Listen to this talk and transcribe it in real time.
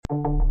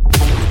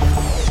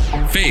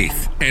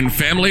Faith and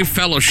Family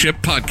Fellowship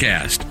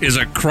Podcast is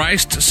a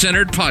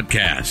Christ-centered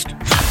podcast.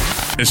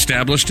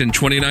 Established in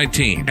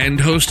 2019 and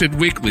hosted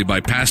weekly by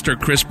Pastor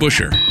Chris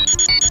Busher.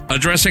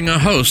 Addressing a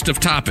host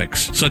of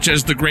topics such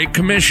as the Great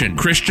Commission,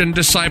 Christian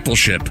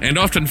discipleship, and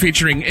often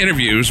featuring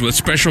interviews with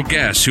special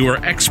guests who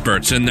are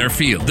experts in their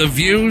field. The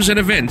views and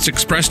events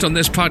expressed on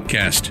this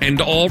podcast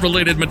and all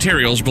related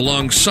materials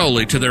belong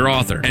solely to their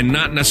author and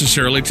not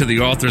necessarily to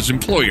the author's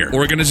employer,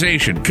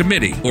 organization,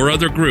 committee, or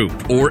other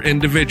group or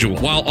individual.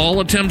 While all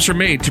attempts are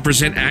made to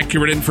present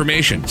accurate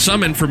information,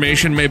 some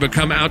information may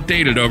become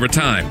outdated over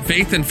time.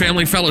 Faith and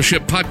Family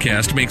Fellowship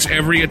Podcast makes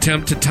every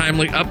attempt to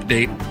timely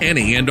update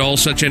any and all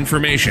such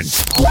information.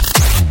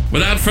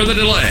 Without further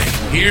delay,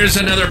 here's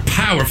another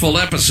powerful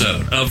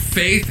episode of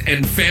Faith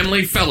and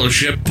Family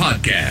Fellowship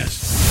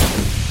Podcast.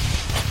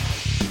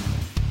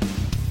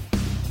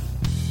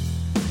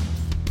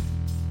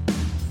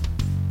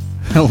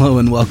 Hello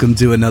and welcome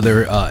to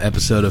another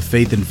episode of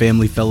Faith and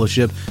Family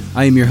Fellowship.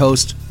 I am your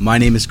host. My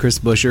name is Chris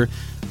Busher.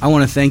 I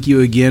want to thank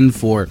you again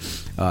for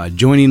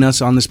joining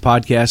us on this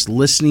podcast,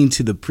 listening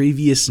to the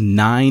previous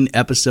 9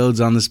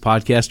 episodes on this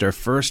podcast, our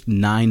first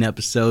 9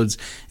 episodes.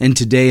 And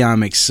today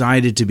I'm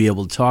excited to be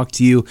able to talk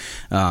to you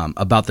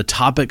about the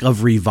topic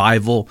of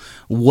revival,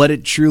 what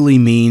it truly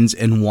means,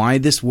 and why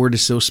this word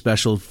is so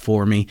special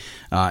for me.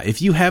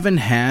 If you haven't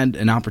had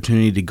an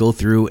opportunity to go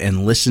through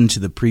and listen to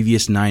the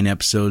previous 9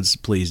 episodes,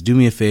 please do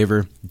me a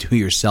favor, do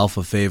yourself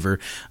a favor.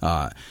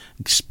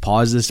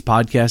 Pause this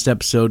podcast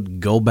episode,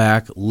 go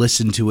back,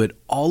 listen to it.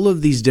 All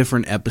of these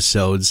different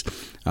episodes,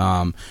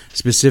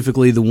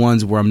 specifically the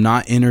ones where I'm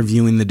not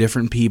interviewing the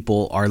different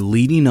people, are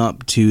leading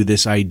up to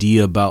this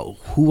idea about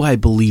who I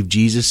believe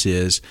Jesus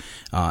is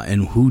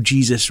and who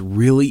Jesus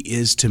really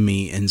is to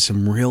me, and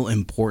some real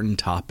important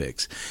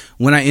topics.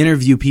 When I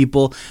interview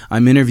people,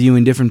 I'm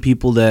interviewing different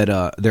people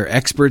that they're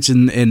experts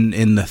in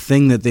the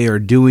thing that they are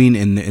doing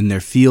in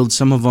their field.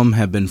 Some of them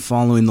have been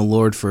following the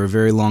Lord for a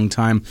very long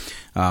time.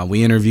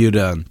 We interviewed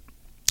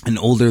an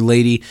older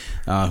lady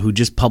who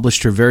just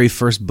published her very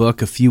first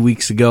book a few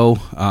weeks ago,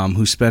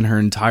 who spent her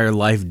entire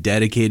life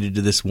dedicated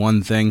to this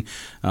one thing.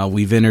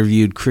 We've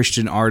interviewed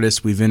Christian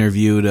artists. We've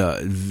interviewed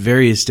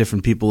various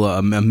different people,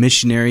 a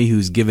missionary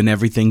who's given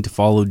everything to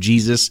follow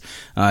Jesus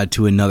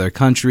to another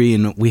country,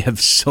 and we have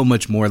so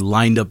much more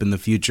lined up in the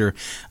future.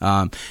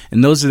 And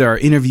those are our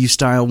interview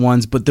style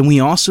ones, but then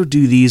we also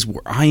do these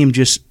where I am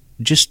just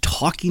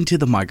talking to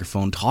the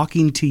microphone,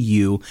 talking to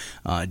you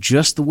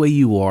just the way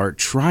you are,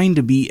 trying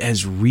to be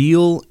as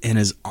real and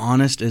as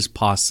honest as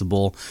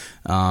possible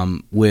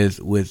with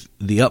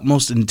the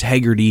utmost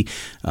integrity,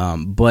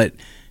 but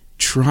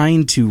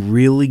trying to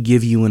really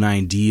give you an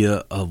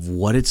idea of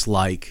what it's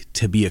like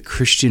to be a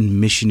Christian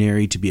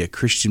missionary, to be a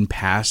Christian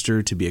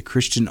pastor, to be a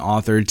Christian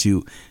author,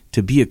 to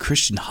be a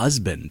Christian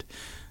husband,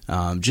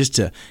 just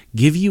to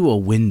give you a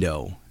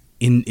window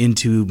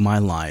into my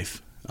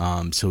life.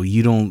 So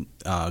you don't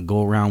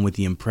go around with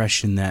the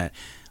impression that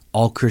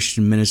all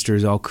Christian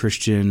ministers, all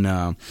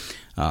Christian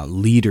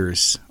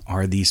leaders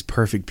are these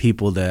perfect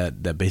people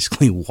that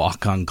basically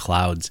walk on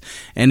clouds.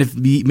 And if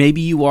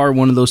maybe you are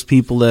one of those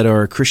people that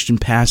are a Christian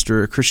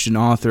pastor, a Christian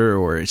author,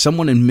 or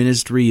someone in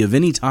ministry of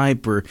any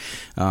type, or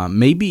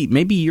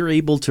maybe you're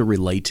able to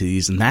relate to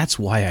these, and that's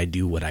why I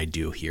do what I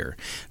do here.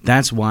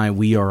 That's why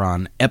we are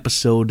on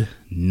episode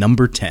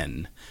number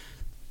 10.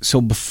 So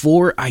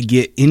before I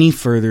get any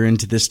further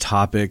into this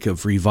topic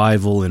of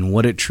revival and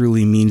what it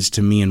truly means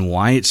to me and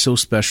why it's so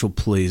special,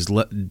 please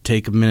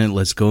take a minute.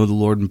 Let's go to the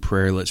Lord in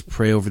prayer. Let's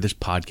pray over this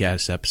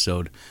podcast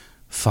episode.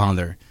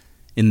 Father,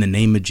 in the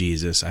name of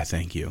Jesus, I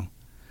thank you.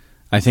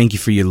 I thank you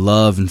for your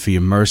love and for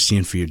your mercy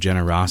and for your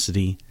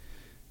generosity.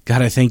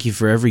 God, I thank you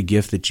for every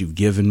gift that you've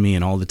given me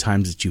and all the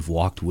times that you've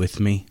walked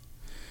with me.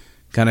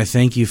 God, I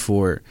thank you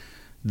for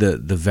the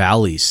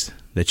valleys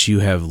that you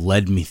have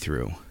led me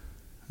through.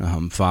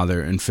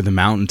 Father, and for the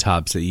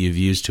mountaintops that you've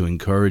used to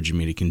encourage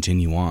me to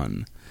continue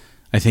on.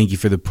 I thank you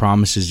for the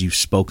promises you've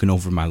spoken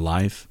over my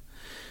life,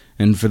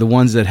 and for the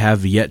ones that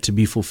have yet to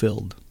be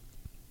fulfilled.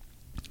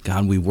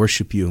 God, we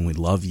worship you and we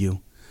love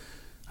you.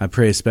 I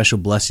pray a special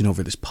blessing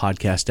over this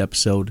podcast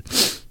episode,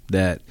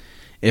 that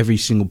every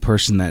single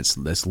person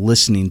that's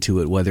listening to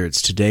it, whether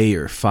it's today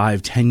or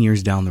 5-10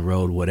 years down the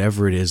road,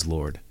 whatever it is,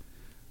 Lord,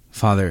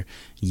 Father,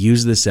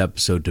 use this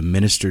episode to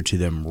minister to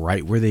them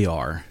right where they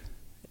are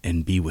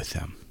and be with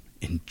them.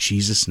 In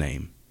Jesus'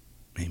 name,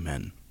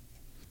 amen.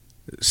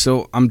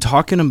 So I'm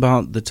talking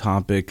about the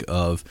topic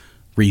of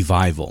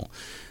revival.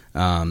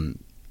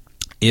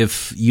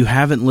 If you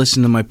haven't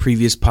listened to my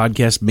previous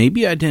podcast,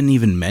 maybe I didn't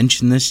even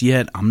mention this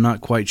yet. I'm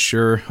not quite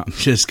sure. I'm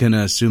just going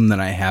to assume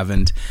that I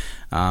haven't.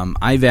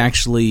 I've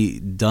actually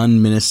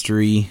done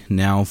ministry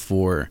now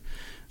for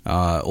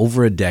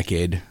over a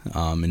decade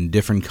in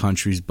different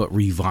countries, but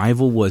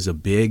revival was a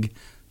big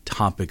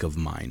topic of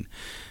mine.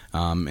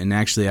 And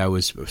actually, I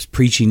was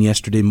preaching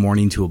yesterday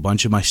morning to a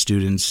bunch of my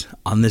students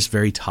on this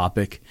very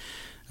topic.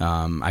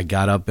 I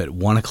got up at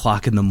 1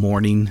 o'clock in the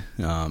morning,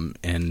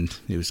 and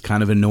it was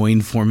kind of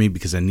annoying for me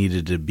because I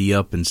needed to be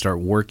up and start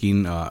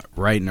working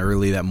bright and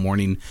early that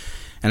morning.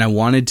 And I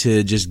wanted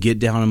to just get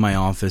down in my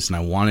office, and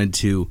I wanted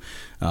to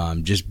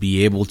just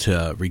be able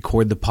to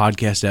record the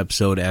podcast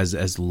episode as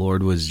the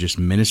Lord was just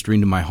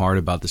ministering to my heart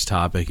about this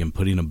topic and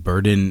putting a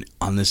burden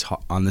on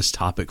this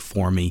topic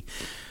for me.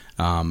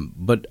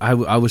 But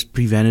I was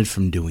prevented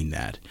from doing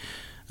that.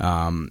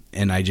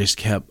 And I just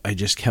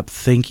kept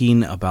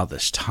thinking about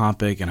this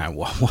topic, and I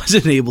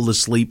wasn't able to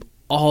sleep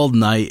all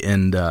night,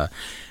 and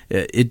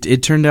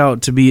it turned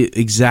out to be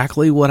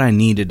exactly what I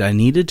needed. I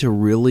needed to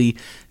really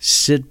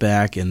sit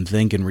back and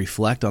think and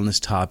reflect on this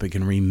topic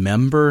and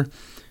remember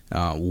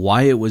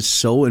why it was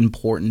so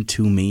important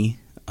to me,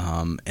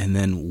 and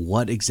then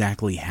what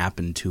exactly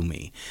happened to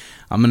me.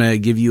 I'm going to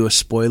give you a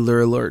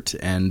spoiler alert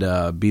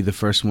and be the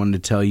first one to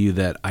tell you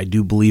that I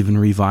do believe in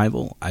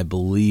revival. I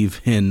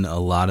believe in a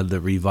lot of the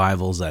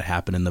revivals that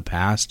happened in the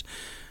past,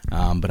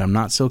 but I'm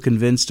not so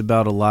convinced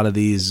about a lot of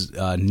these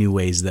new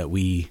ways that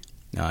we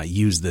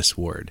use this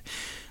word.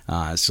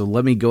 So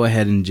let me go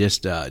ahead and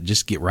just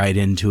get right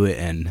into it,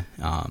 and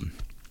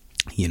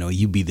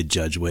you be the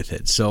judge with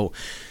it. So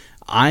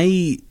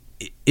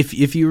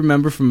if you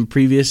remember from a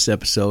previous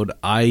episode,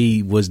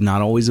 I was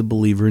not always a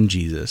believer in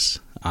Jesus.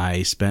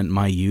 I spent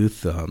my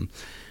youth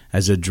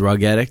as a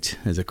drug addict,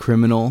 as a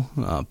criminal,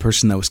 a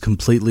person that was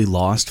completely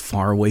lost,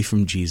 far away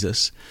from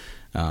Jesus,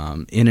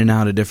 in and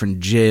out of different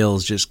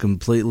jails, just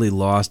completely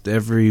lost.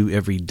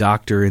 Every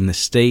doctor in the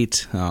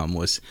state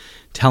was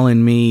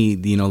telling me,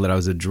 that I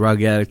was a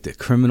drug addict, a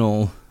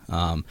criminal,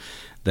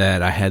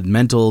 that I had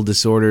mental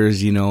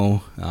disorders, just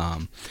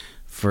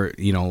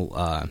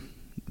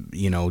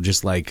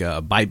like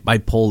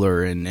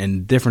bipolar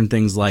and different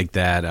things like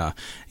that.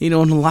 And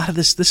a lot of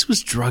this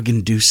was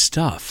drug-induced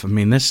stuff. I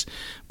mean,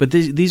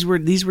 these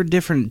were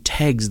different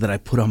tags that I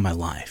put on my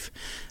life,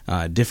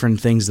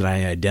 different things that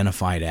I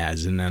identified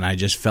as, and then I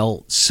just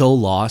felt so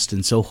lost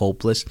and so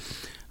hopeless.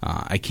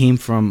 I came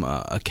from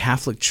a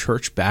Catholic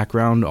church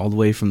background all the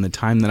way from the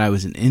time that I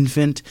was an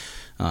infant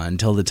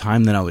until the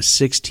time that I was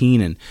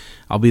 16, and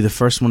I'll be the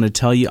first one to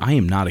tell you I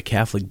am not a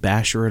Catholic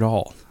basher at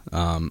all.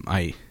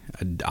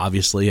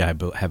 Obviously, I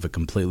have a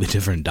completely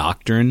different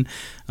doctrine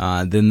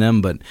than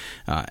them, but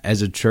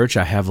as a church,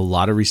 I have a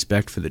lot of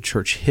respect for the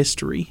church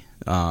history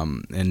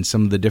and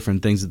some of the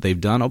different things that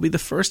they've done. I'll be the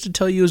first to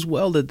tell you as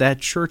well that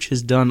church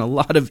has done a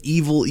lot of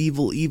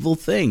evil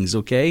things,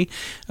 okay?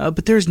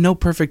 But there's no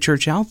perfect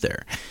church out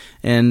there.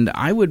 And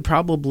I would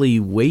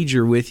probably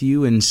wager with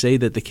you and say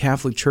that the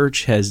Catholic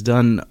Church has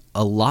done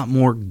a lot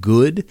more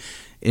good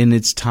in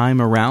its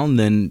time around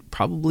than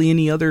probably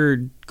any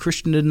other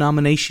Christian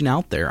denomination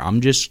out there.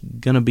 I'm just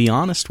going to be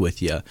honest with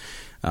you.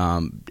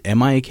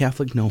 Am I a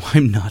Catholic? No,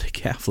 I'm not a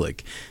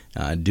Catholic.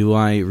 Do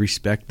I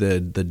respect the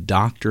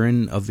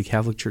doctrine of the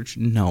Catholic Church?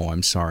 No,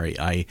 I'm sorry.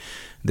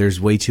 There's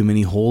way too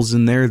many holes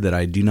in there that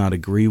I do not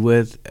agree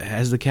with.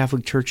 Has the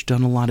Catholic Church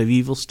done a lot of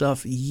evil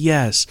stuff?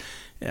 Yes.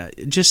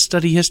 Just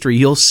study history.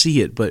 You'll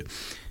see it. But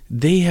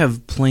they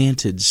have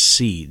planted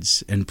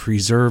seeds and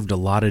preserved a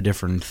lot of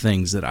different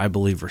things that I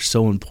believe are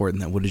so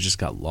important that would have just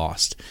got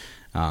lost.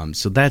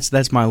 So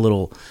that's my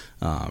little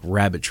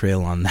rabbit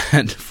trail on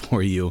that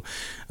for you.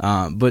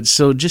 But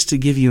so just to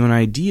give you an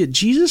idea,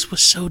 Jesus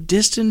was so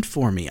distant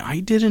for me. I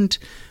didn't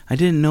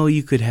know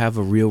you could have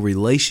a real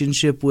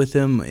relationship with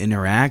him,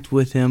 interact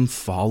with him,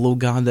 follow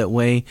God that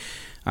way.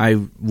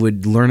 I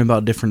would learn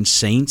about different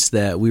saints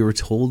that we were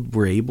told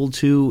were able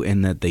to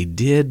and that they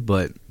did,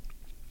 but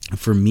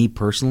for me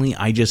personally,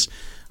 I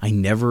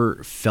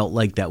never felt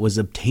like that was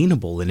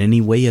obtainable in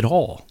any way at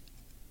all.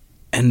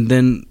 And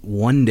then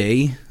one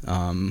day,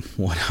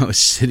 when I was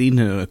sitting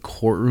in a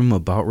courtroom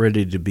about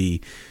ready to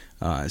be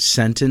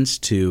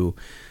sentenced to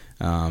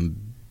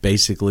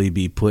basically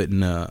be put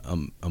in a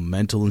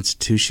mental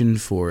institution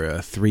for a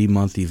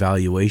 3-month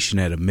evaluation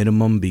at a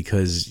minimum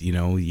because,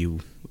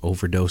 you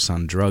overdose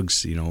on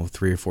drugs,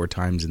 3 or 4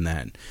 times in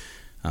that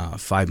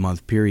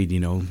 5-month period,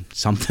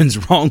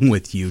 something's wrong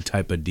with you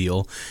type of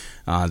deal.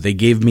 They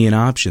gave me an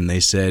option.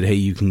 They said, hey,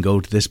 you can go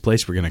to this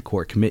place. We're going to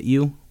court commit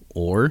you,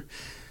 or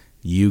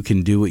you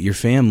can do what your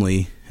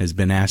family has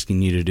been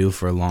asking you to do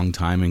for a long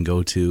time and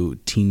go to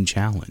Teen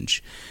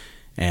Challenge.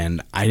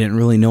 And I didn't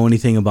really know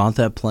anything about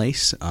that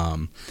place.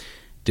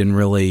 Didn't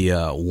really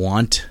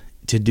want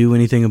to do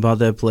anything about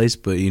that place,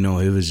 but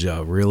it was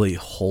a really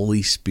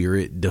Holy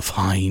Spirit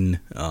divine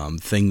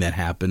thing that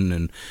happened,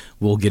 and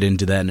we'll get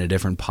into that in a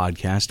different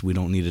podcast. We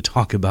don't need to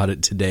talk about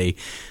it today.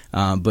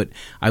 But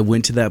I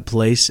went to that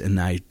place and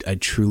I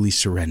truly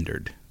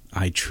surrendered.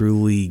 I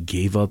truly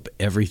gave up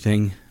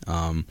everything.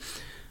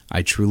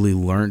 I truly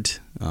learned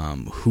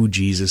who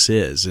Jesus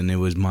is, and it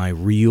was my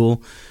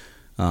real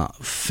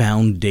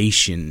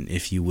foundation,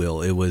 if you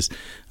will. It was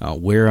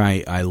where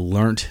I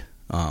learned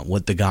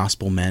what the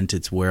gospel meant.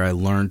 It's where I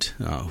learned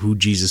who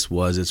Jesus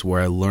was. It's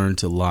where I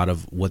learned a lot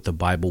of what the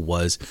Bible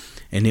was,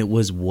 and it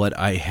was what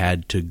I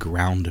had to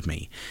ground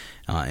me.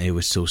 It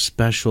was so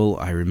special.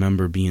 I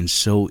remember being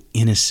so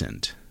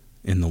innocent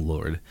in the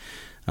Lord.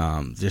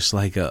 Just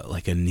like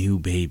a new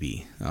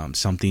baby,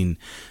 something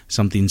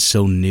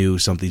so new,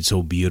 something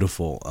so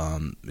beautiful,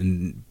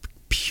 and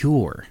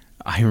pure.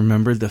 I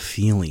remember the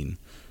feeling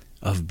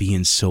of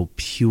being so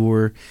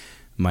pure,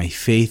 my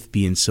faith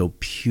being so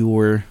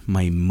pure,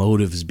 my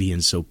motives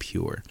being so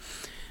pure.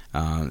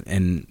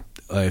 And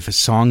if a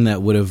song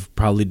that would have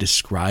probably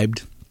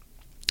described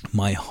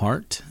my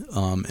heart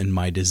and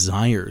my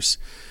desires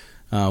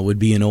would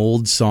be an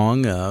old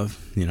song.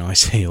 I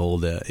say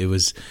old. It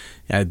was,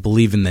 I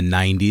believe, in the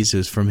 90s. It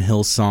was from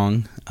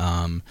Hillsong,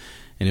 and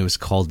it was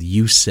called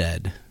 "You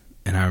Said."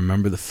 And I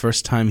remember the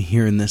first time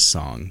hearing this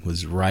song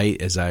was right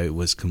as I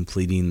was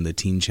completing the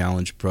Teen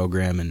Challenge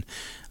program and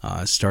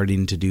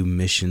starting to do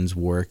missions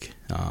work,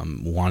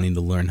 wanting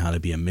to learn how to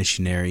be a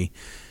missionary.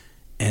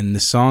 And the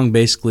song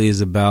basically is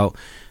about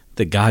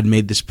that God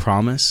made this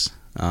promise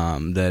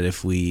that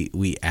if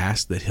we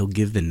ask, that He'll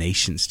give the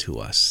nations to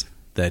us,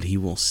 that He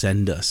will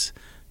send us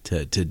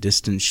to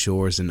distant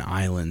shores and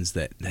islands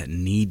that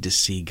need to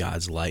see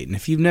God's light. And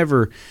if you've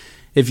never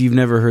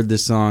heard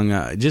this song,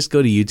 just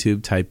go to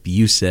YouTube, type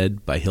 "You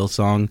Said" by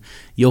Hillsong.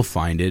 You'll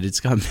find it.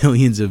 It's got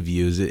millions of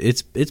views.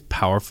 It's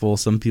powerful.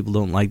 Some people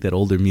don't like that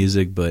older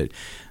music, but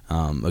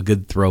a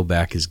good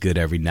throwback is good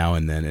every now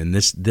and then. And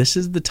this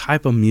is the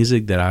type of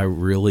music that I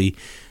really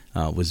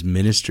was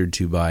ministered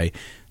to by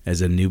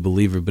as a new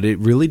believer. But it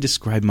really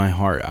described my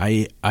heart.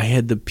 I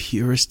had the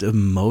purest of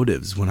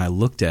motives when I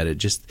looked at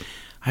it.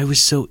 I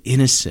was so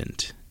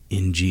innocent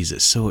in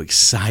Jesus, so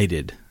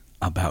excited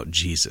about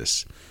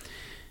Jesus.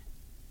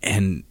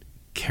 And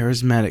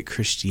charismatic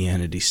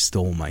Christianity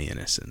stole my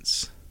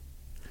innocence.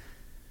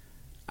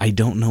 I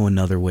don't know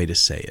another way to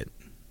say it.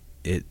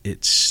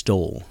 It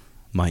stole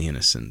my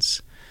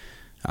innocence,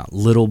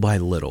 little by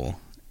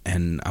little.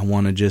 And I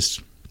want to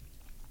just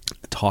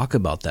talk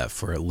about that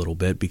for a little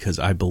bit, because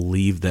I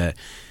believe that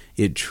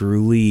it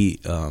truly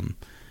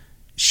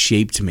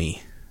shaped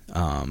me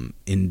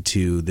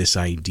into this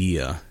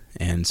idea.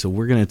 And so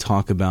we're going to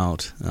talk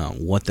about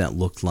what that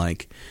looked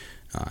like,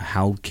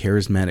 how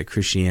charismatic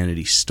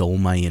Christianity stole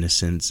my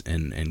innocence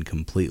and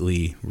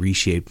completely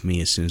reshaped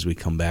me as soon as we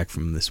come back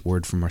from this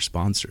word from our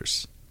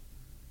sponsors.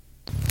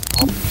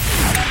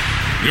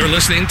 You're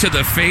listening to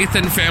the Faith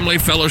and Family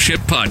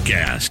Fellowship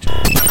Podcast.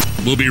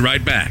 We'll be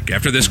right back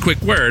after this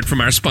quick word from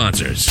our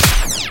sponsors.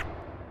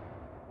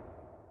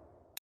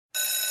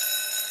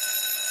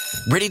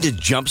 Ready to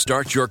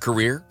jumpstart your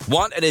career?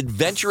 Want an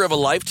adventure of a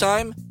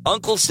lifetime?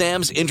 Uncle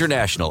Sam's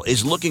International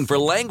is looking for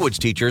language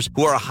teachers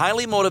who are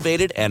highly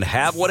motivated and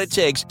have what it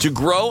takes to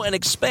grow and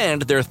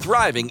expand their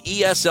thriving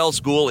ESL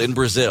school in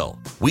Brazil.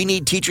 We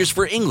need teachers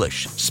for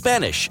English,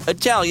 Spanish,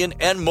 Italian,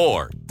 and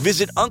more.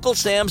 Visit Uncle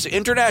Sam's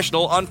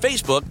International on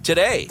Facebook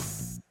today.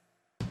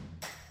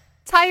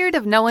 Tired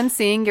of no one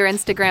seeing your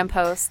Instagram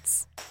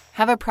posts?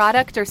 Have a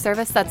product or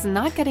service that's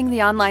not getting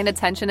the online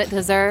attention it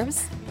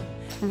deserves?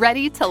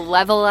 Ready to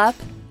level up?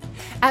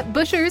 At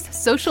Busher's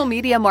Social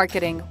Media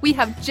Marketing, we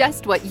have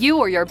just what you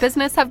or your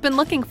business have been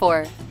looking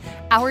for.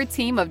 Our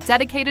team of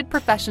dedicated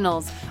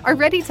professionals are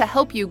ready to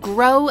help you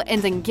grow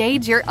and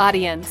engage your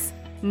audience.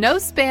 No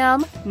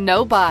spam,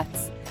 no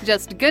bots,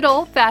 just good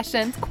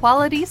old-fashioned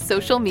quality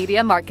social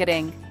media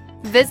marketing.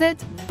 Visit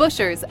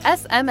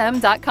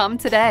busherssmm.com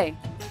today.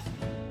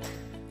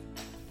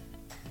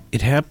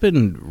 It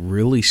happened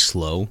really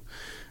slow.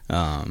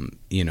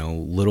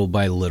 Little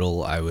by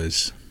little, I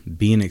was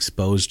being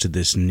exposed to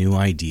this new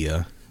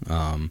idea,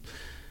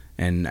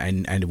 and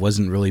I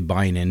wasn't really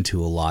buying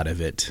into a lot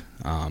of it.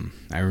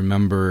 I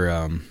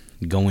remember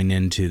going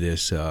into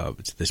this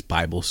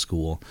Bible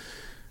school,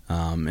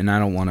 and I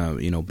don't want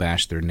to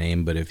bash their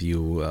name, but if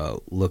you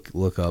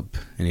look up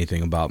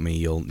anything about me,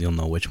 you'll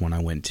know which one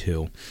I went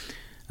to.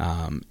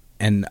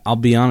 And I'll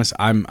be honest,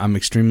 I'm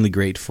extremely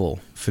grateful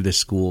for this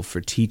school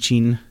for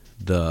teaching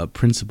the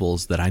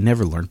principles that I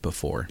never learned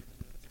before.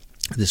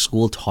 The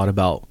school taught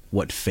about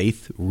what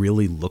faith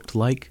really looked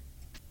like,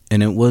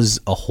 and it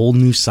was a whole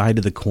new side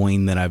of the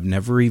coin that I've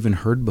never even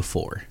heard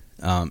before.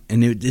 And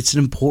it's an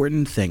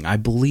important thing. I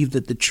believe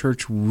that the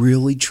church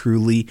really,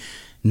 truly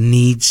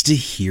needs to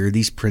hear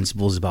these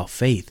principles about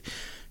faith,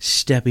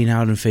 stepping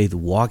out in faith,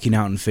 walking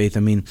out in faith.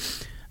 I mean,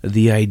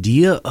 the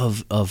idea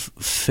of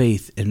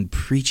faith and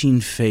preaching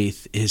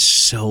faith is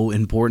so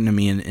important to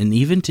me, and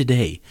even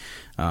today.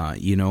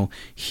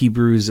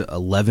 Hebrews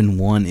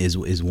 11:1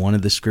 is one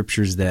of the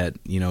scriptures that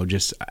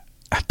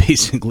I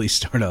basically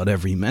start out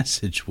every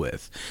message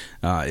with.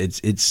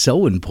 It's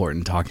so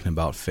important talking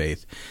about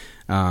faith,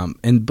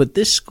 but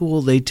this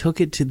school, they took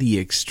it to the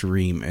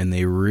extreme, and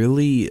they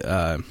really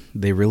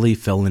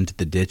fell into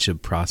the ditch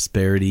of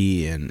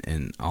prosperity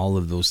and all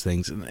of those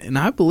things. And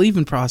I believe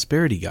in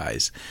prosperity,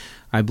 guys.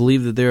 I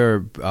believe that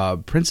there are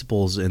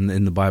principles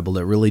in the Bible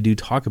that really do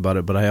talk about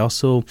it, but I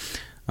also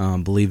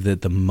believe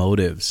that the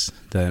motives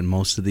that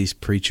most of these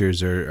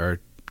preachers are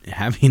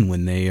having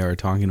when they are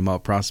talking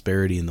about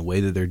prosperity and the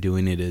way that they're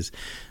doing it is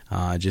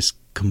just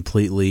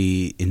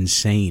completely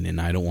insane,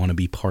 and I don't want to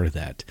be part of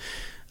that.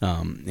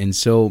 And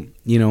so,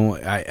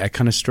 I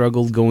kind of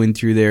struggled going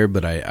through there,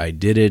 but I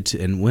did it.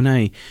 And when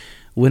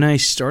I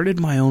started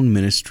my own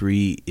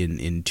ministry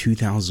in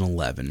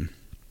 2011,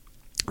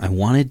 I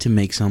wanted to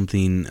make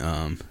something,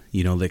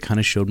 that kind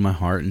of showed my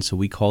heart, and so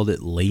we called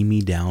it Lay Me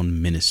Down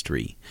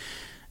Ministry.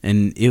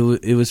 And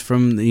it was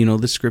from,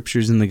 the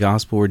scriptures in the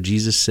gospel where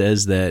Jesus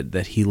says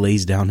that he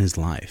lays down his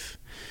life.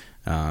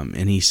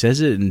 And he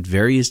says it in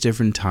various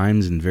different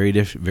times and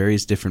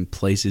various different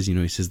places.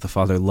 He says, the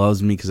Father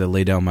loves me because I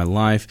lay down my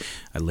life.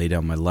 I lay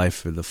down my life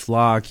for the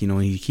flock.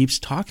 He keeps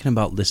talking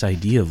about this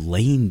idea of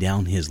laying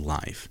down his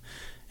life,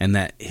 and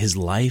that his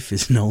life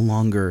is no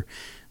longer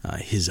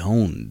his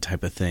own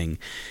type of thing.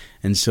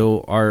 And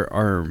so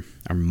our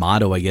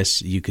motto, I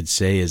guess you could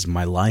say, is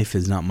my life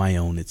is not my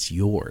own, it's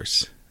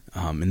yours.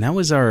 And that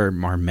was our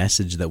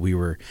message that we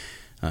were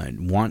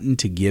wanting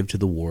to give to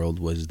the world,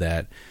 was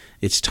that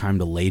it's time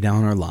to lay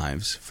down our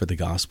lives for the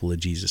gospel of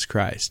Jesus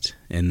Christ.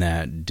 And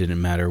that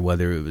didn't matter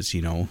whether it was,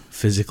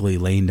 physically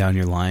laying down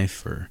your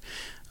life or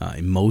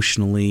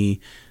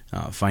emotionally,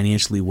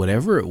 financially,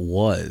 whatever it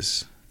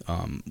was.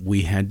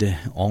 We had to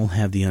all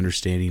have the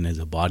understanding as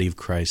a body of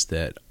Christ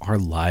that our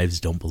lives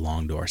don't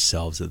belong to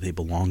ourselves, that they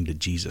belong to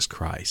Jesus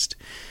Christ.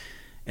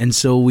 And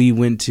so we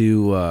went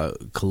to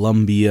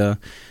Colombia,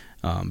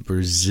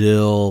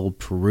 Brazil,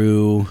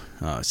 Peru,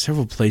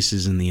 several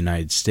places in the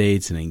United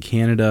States and in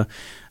Canada,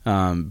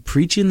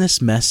 preaching this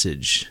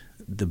message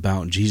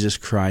about Jesus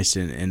Christ.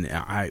 And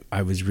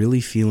I was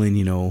really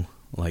feeling,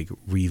 like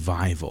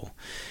revival.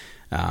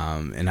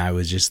 And I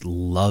was just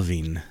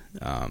loving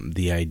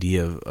the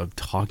idea of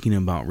talking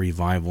about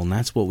revival. And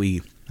that's what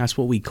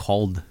we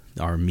called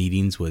our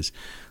meetings, was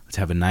let's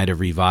have a night of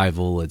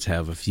revival, let's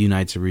have a few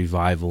nights of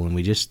revival. And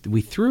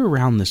we threw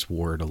around this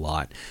word a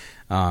lot.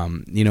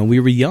 We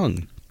were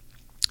young,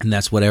 and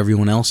that's what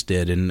everyone else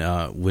did. And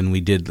when we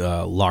did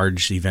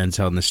large events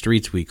out in the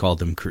streets, we called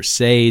them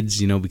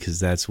crusades, because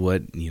that's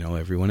what,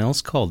 everyone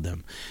else called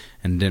them,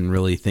 and didn't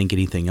really think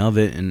anything of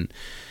it. And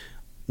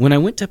when I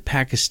went to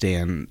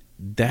Pakistan,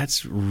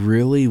 that's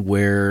really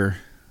where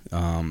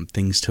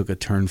things took a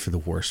turn for the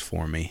worse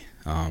for me.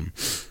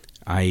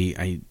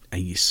 I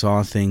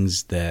saw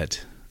things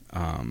that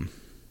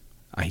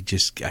I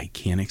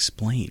can't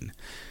explain.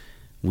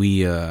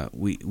 We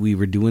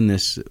were doing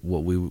this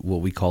what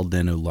we called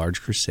then a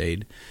large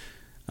crusade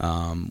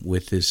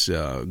with this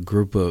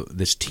group of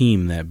this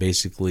team that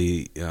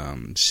basically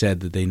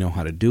said that they know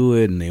how to do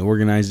it, and they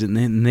organized it,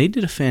 and they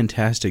did a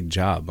fantastic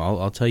job.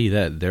 I'll tell you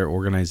that their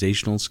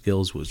organizational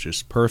skills was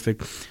just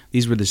perfect.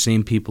 These were the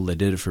same people that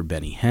did it for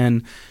Benny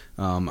Hinn.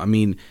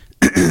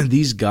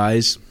 These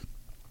guys,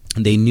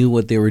 they knew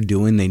what they were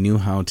doing. They knew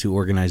how to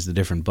organize the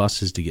different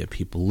buses to get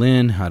people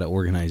in, how to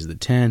organize the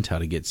tent, how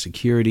to get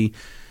security.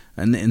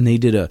 And they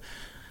did a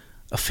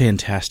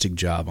fantastic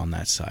job on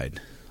that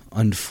side.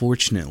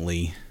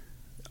 Unfortunately,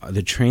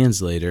 the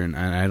translator, and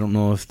I don't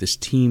know if this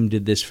team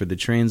did this for the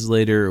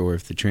translator or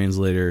if the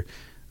translator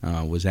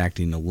was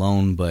acting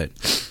alone, but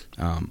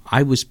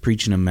I was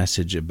preaching a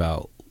message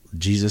about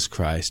Jesus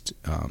Christ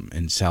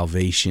and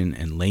salvation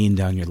and laying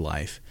down your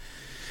life.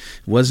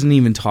 Wasn't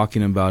even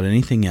talking about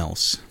anything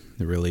else,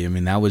 really.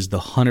 That was the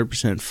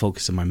 100%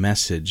 focus of my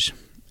message,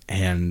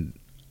 and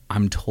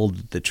I'm told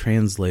that the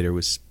translator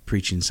was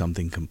preaching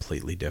something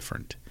completely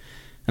different.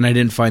 And I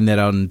didn't find that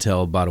out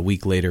until about a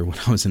week later when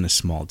I was in a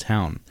small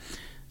town.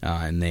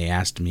 And they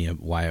asked me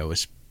why I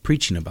was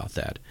preaching about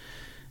that.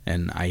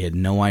 And I had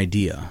no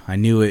idea. I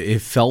knew it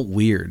felt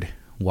weird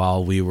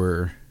while we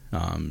were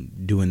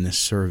doing this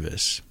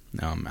service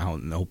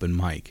out in open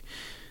mic.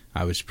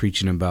 I was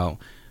preaching about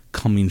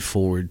coming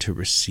forward to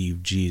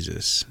receive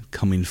Jesus,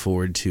 coming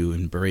forward to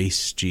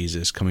embrace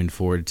Jesus, coming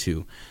forward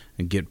to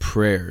get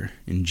prayer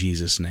in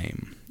Jesus'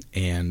 name.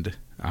 And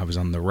I was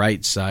on the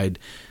right side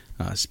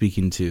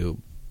speaking to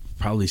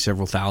probably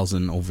several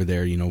thousand over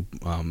there,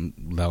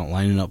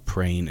 lining up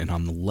praying. And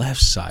on the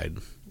left side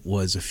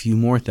was a few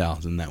more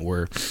thousand that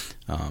were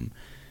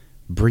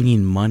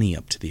bringing money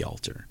up to the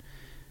altar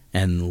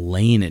and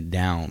laying it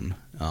down.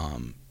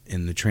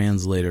 And the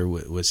translator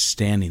was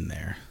standing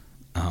there.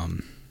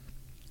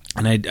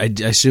 And I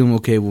assume,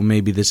 okay, well,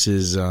 maybe this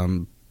is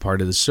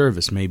part of the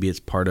service. Maybe it's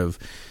part of,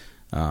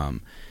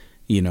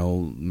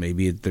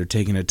 maybe they're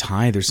taking a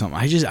tithe or something.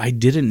 I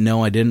didn't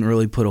know. I didn't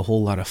really put a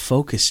whole lot of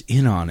focus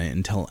in on it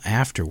until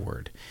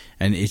afterward.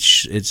 And it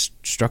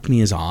struck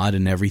me as odd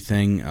and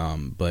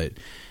everything. But,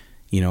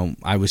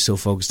 I was so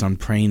focused on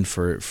praying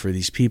for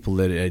these people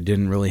that I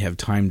didn't really have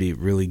time to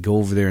really go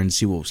over there and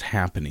see what was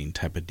happening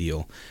type of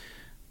deal.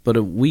 But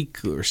a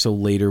week or so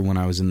later, when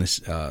I was in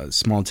this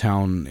small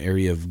town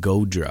area of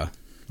Godhra,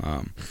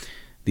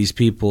 these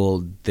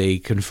people, they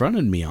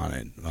confronted me on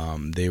it.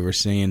 They were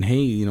saying,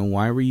 hey,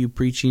 why were you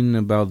preaching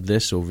about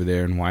this over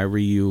there, and why were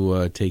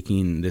you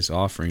taking this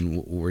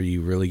offering? Were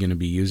you really going to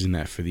be using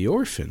that for the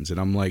orphans? And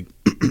I'm like,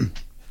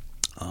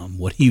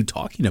 what are you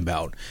talking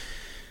about?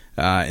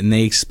 And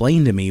they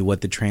explained to me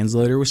what the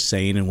translator was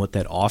saying and what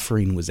that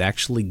offering was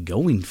actually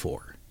going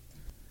for.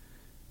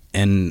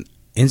 And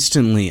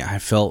instantly, I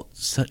felt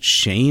such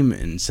shame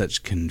and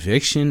such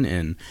conviction,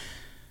 and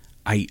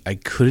I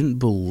couldn't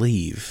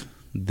believe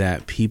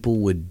that people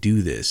would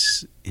do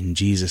this in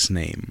Jesus'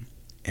 name.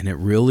 And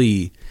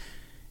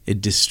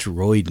it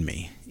destroyed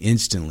me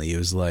instantly. It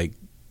was like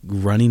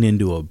running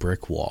into a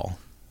brick wall.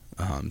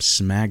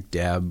 smack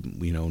dab,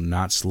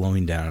 not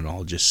slowing down at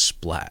all, just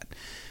splat.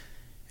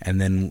 And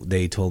then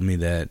they told me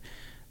that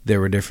there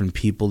were different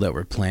people that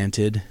were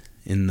planted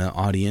in the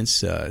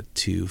audience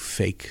to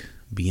fake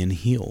being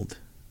healed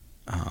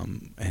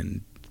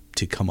and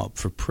to come up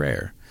for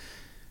prayer.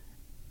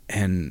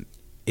 And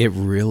it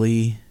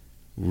really,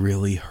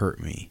 really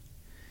hurt me,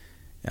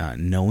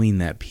 knowing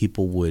that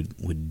people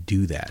would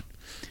do that.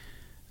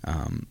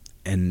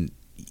 And,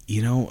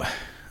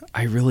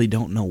 I really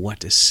don't know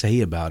what to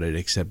say about it,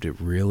 except it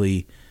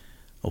really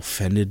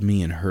offended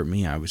me and hurt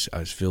me. I was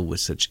filled with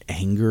such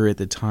anger at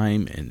the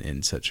time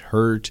and such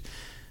hurt.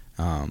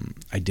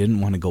 I didn't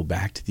want to go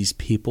back to these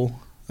people.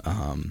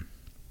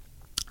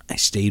 I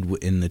stayed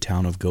in the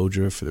town of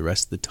Godra for the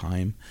rest of the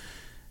time.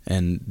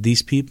 And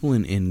these people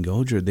in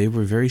Godra, they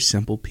were very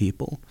simple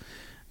people.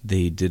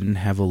 They didn't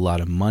have a lot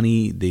of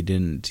money. They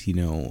didn't,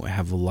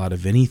 have a lot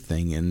of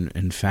anything. And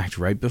in fact,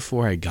 right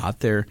before I got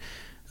there,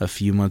 a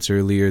few months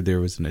earlier, there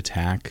was an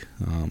attack.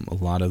 A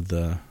lot of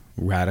the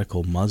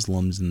radical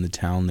Muslims in the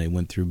town, they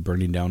went through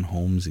burning down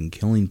homes and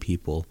killing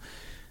people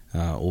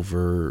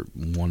over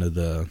one of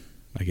the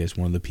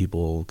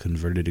people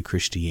converted to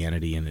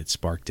Christianity, and it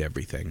sparked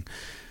everything.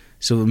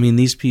 So,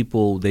 these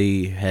people,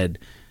 they had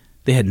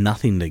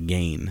nothing to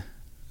gain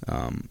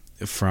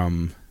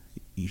from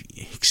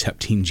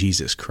accepting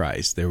Jesus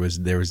Christ. There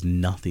was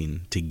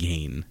nothing to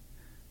gain,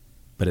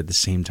 but at the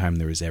same time,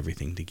 there was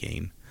everything to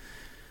gain.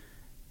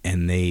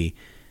 And they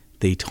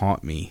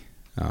taught me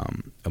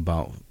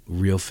about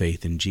real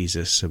faith in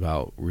Jesus,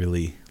 about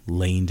really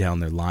laying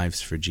down their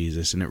lives for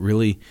Jesus, and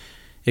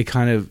it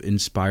kind of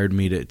inspired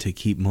me to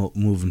keep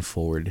moving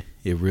forward.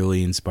 It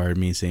really inspired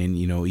me, saying,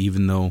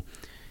 even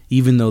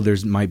though there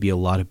might be a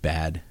lot of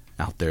bad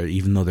out there,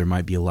 even though there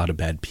might be a lot of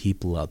bad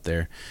people out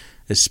there,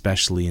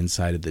 especially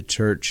inside of the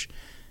church,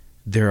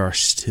 there are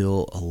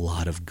still a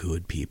lot of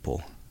good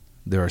people.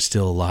 There are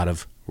still a lot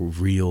of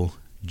real,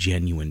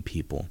 genuine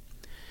people.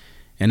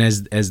 And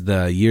as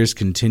the years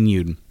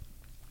continued,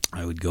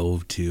 I would go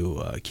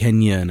to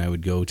Kenya, and I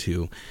would go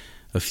to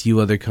a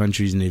few other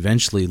countries, and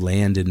eventually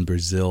land in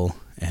Brazil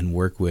and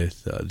work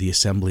with the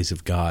Assemblies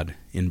of God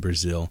in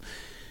Brazil.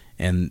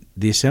 And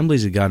the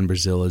Assemblies of God in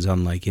Brazil is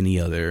unlike any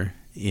other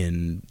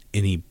in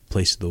any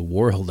place of the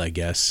world, I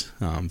guess,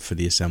 for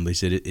the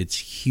assemblies. It's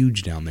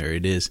huge down there.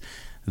 It is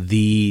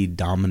the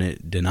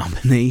dominant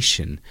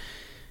denomination.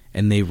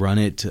 And they run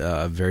it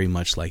very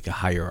much like a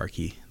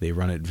hierarchy. They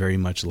run it very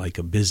much like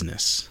a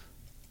business.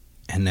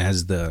 And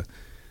as the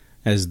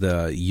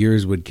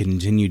years would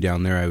continue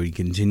down there, I would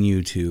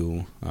continue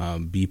to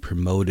be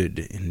promoted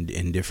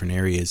in different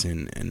areas.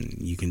 And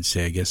you can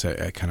say, I guess,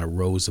 I kind of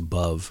rose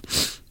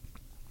above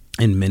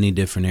in many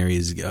different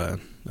areas,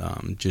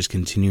 just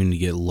continuing to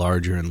get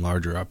larger and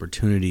larger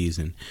opportunities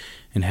and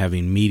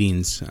having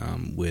meetings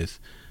with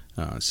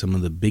some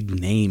of the big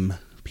name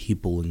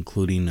people,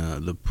 including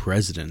the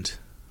president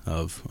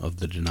of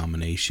the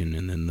denomination,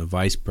 and then the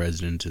vice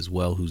president as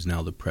well, who's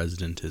now the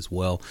president as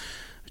well.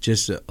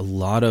 Just a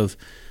lot of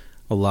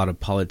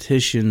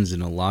politicians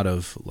and a lot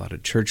of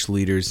church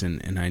leaders,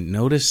 and I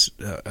noticed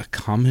a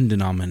common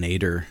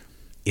denominator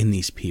in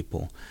these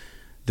people.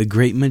 The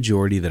great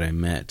majority that I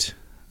met,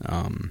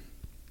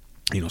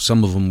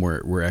 some of them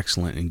were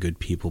excellent and good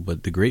people,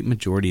 but the great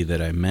majority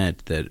that I met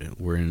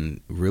that were in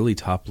really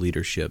top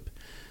leadership,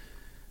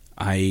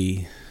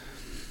 I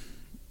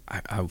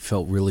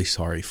felt really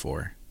sorry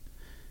for.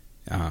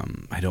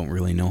 I don't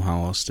really know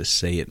how else to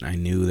say it. I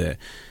knew that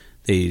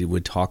they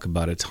would talk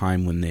about a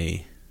time when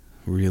they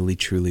really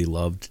truly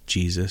loved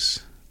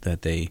Jesus,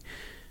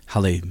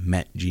 how they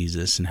met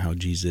Jesus and how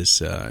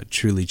Jesus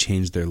truly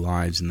changed their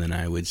lives, and then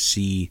I would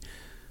see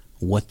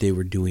what they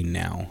were doing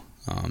now.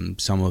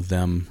 Some of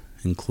them,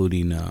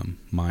 including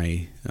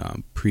my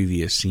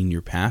previous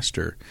senior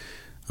pastor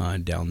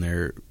down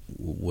there,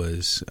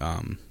 was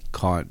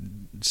caught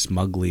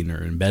smuggling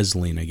or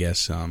embezzling, I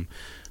guess,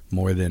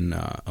 more than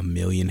 $1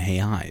 million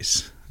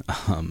reais.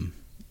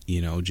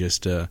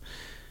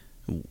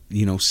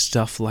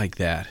 Stuff like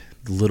that.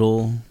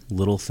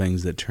 Little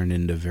things that turned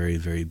into very,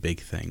 very big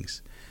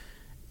things.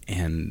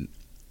 And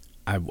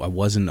I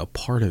wasn't a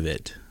part of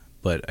it,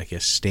 but I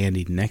guess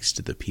standing next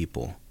to the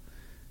people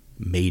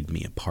made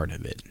me a part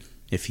of it,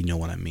 if you know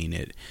what I mean.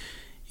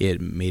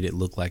 It made it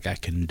look like I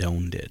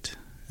condoned it,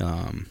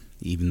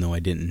 even though I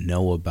didn't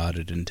know about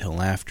it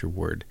until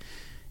afterward.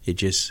 It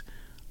just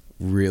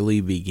really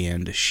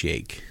began to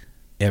shake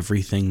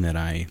everything that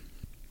I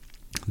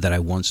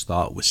once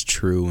thought was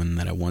true and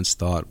that I once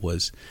thought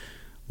was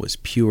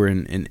pure,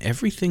 and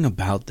everything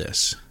about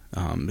this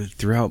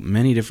throughout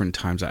many different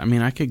times.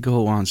 I could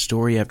go on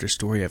story after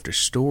story after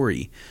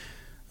story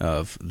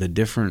of the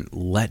different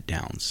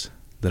letdowns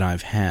that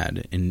I've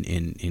had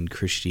in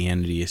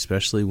Christianity,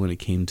 especially when it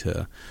came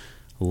to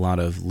a lot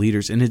of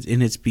leaders, and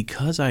it's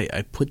because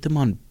I put them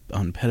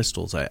on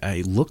pedestals.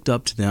 I looked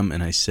up to them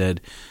and I said,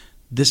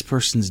 this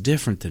person's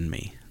different than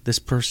me. This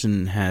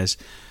person has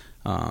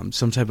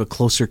some type of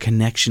closer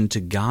connection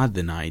to God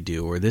than I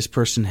do, or this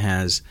person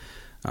has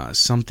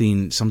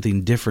something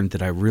different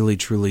that I really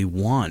truly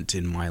want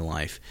in my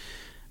life.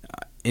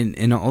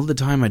 And all the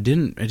time I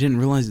didn't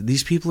realize that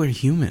these people are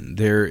human.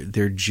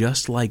 They're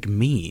just like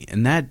me,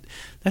 and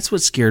that's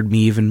what scared me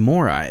even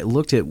more. I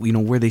looked at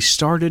where they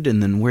started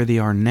and then where they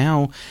are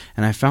now,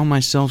 and I found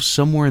myself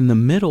somewhere in the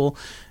middle,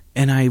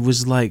 and I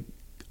was like,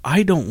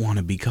 I don't want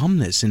to become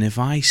this. And if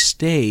I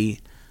stay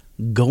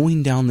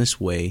going down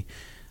this way,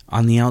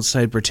 on the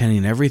outside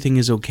pretending everything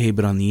is okay,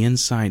 but on the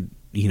inside,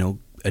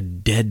 a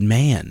dead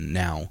man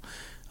now.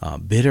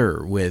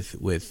 Bitter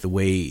with the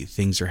way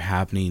things are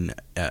happening,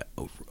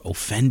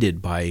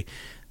 offended by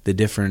the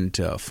different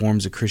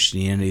forms of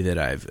Christianity that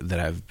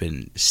I've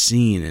been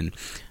seeing, and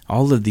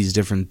all of these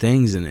different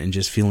things, and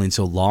just feeling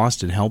so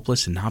lost and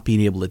helpless, and not being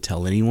able to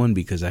tell anyone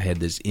because I had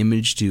this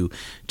image to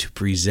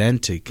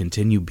present, to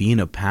continue being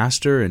a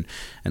pastor,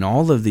 and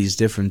all of these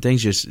different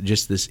things,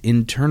 just this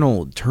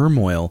internal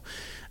turmoil.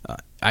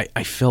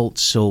 I felt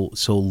so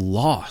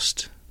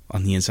lost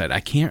on the inside. I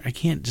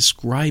can't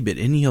describe it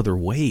any other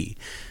way.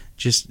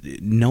 Just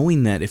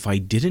knowing that if I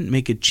didn't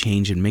make a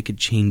change and make a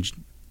change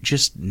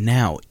just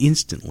now,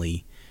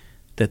 instantly,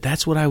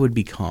 that's what I would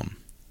become.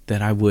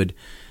 That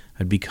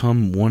I'd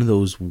become one of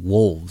those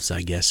wolves,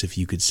 I guess, if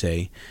you could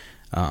say.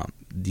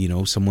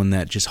 Someone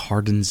that just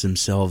hardens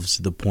themselves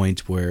to the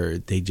point where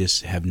they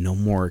just have no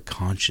more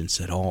conscience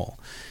at all.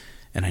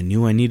 And I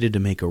knew I needed to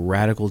make a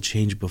radical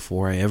change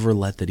before I ever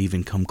let that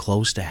even come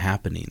close to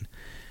happening.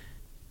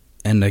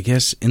 And I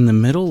guess in the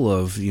middle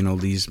of,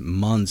 these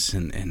months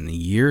and the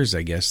years,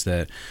 I guess,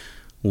 that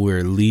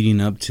we're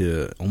leading up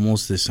to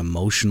almost this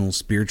emotional,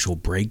 spiritual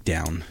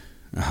breakdown,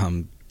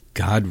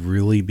 God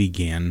really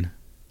began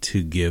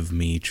to give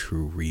me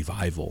true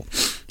revival.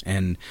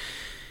 And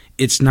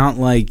it's not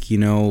like,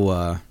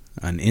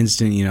 an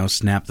instant,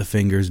 snap the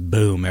fingers,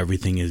 boom,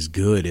 everything is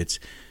good. It's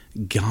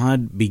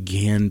God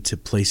began to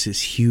place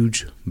this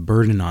huge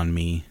burden on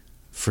me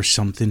for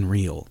something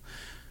real.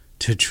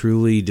 To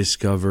truly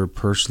discover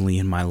personally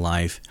in my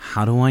life,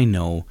 how do I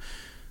know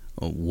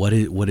what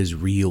is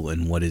real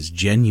and what is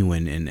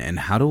genuine, and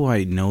how do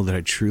I know that I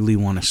truly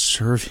want to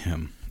serve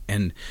Him?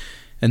 And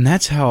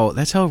that's how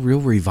real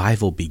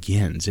revival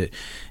begins.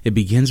 It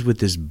begins with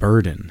this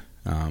burden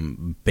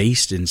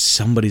based in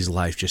somebody's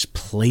life, just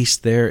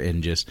placed there,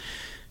 and just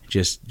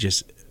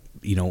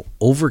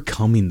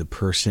overcoming the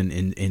person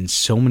in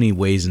so many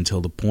ways until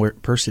the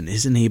person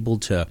isn't able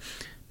to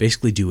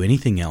basically do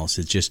anything else.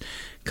 It's just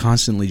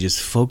constantly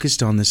just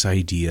focused on this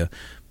idea,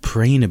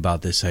 praying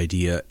about this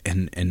idea,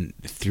 and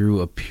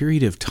through a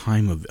period of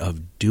time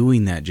of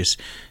doing that, just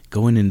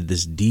going into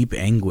this deep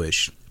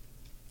anguish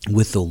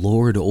with the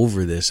Lord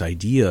over this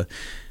idea,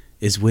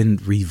 is when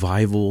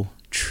revival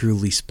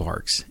truly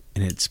sparks,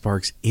 and it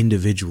sparks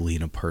individually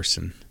in a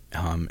person.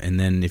 And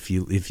then if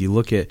you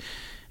look at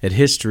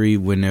history,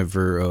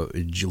 whenever a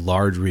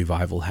large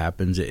revival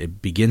happens,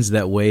 it begins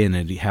that way, and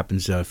it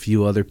happens to a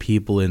few other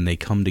people, and they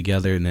come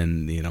together, and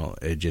then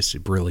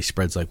it really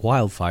spreads like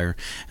wildfire.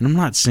 And I'm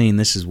not saying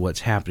this is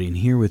what's happening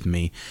here with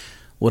me.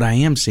 What I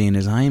am saying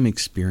is I am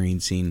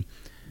experiencing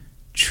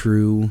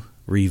true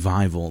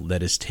revival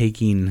that is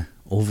taking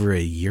over a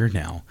year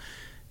now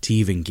to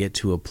even get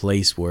to a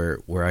place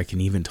where I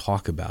can even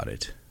talk about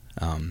it.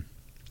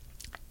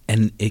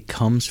 And it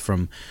comes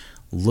from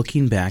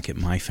looking back at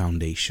my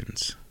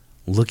foundations,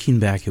 looking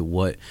back at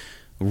what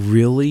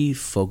really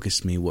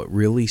focused me, what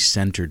really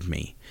centered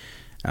me,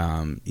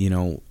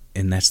 and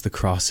that's the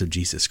cross of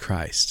Jesus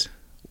Christ.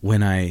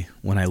 When I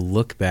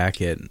look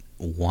back at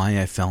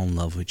why I fell in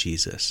love with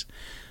Jesus,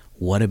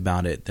 what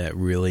about it that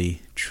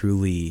really,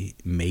 truly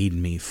made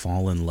me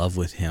fall in love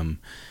with Him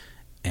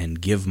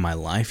and give my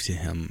life to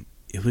Him,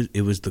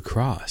 it was the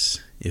cross.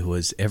 It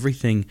was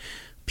everything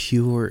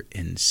pure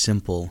and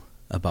simple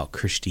about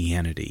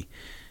Christianity.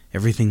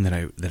 Everything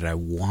that I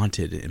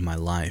wanted in my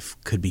life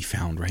could be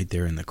found right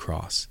there in the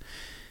cross.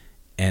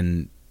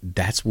 And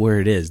that's where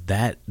it is.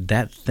 That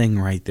thing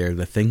right there,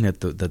 the thing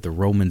that the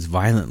Romans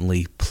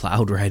violently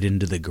plowed right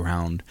into the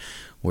ground,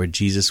 where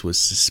Jesus was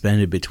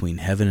suspended between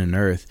heaven and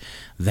earth,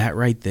 that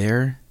right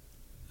there,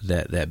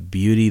 that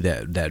beauty,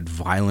 that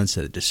violence,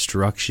 that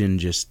destruction,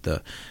 just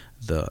the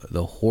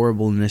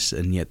horribleness,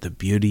 and yet the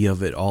beauty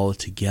of it all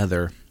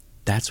together,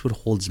 that's what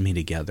holds me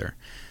together.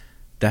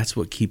 That's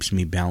what keeps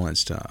me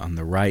balanced on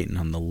the right and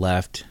on the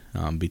left,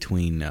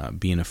 between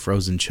being a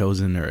frozen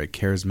chosen or a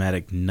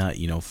charismatic nut,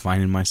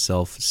 finding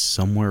myself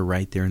somewhere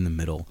right there in the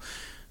middle,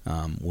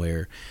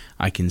 where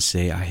I can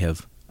say I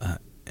have a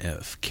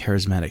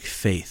charismatic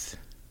faith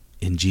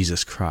in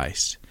Jesus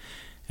Christ,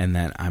 and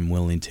that I'm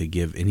willing to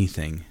give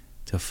anything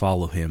to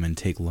follow Him and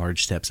take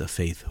large steps of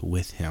faith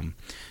with Him.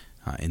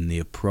 In the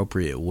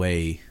appropriate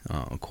way,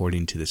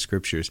 according to the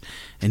Scriptures.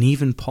 And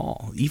even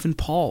Paul,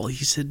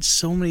 he said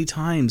so many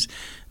times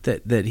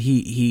that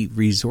he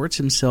resorts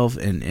himself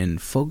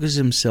and focuses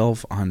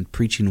himself on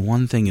preaching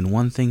one thing and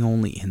one thing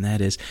only, and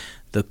that is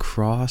the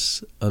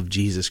cross of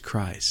Jesus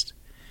Christ.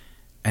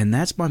 And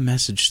that's my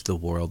message to the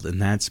world, and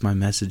that's my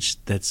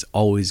message that's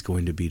always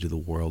going to be to the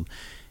world,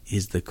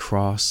 is the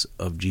cross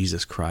of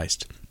Jesus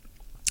Christ.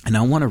 And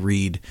I want to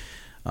read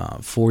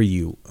for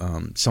you.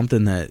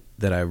 Something that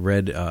I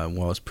read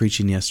while I was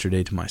preaching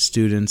yesterday to my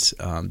students,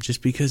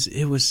 just because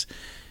it's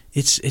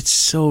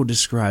so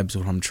describes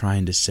what I'm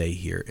trying to say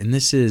here. And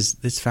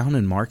it's found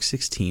in Mark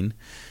 16.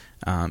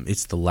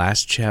 It's the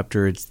last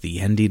chapter. It's the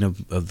ending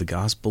of the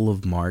Gospel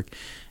of Mark,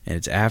 and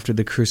it's after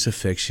the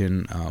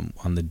crucifixion,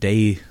 on the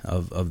day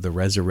of the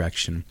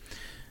resurrection.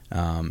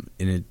 And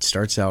it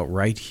starts out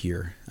right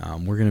here.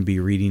 We're going to be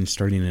reading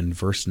starting in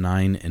verse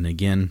 9, and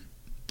again,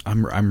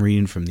 I'm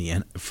reading from the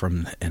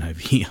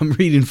NIV. I'm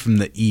reading from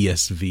the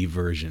ESV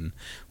version,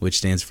 which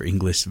stands for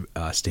English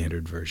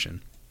Standard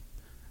Version.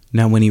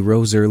 Now when he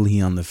rose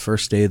early on the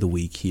first day of the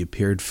week, he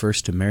appeared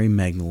first to Mary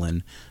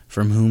Magdalene,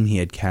 from whom he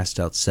had cast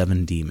out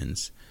 7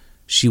 demons.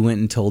 She went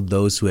and told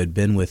those who had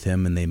been with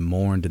him, and they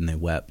mourned and they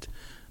wept.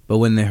 But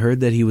when they heard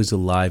that he was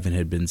alive and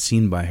had been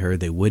seen by her,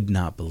 they would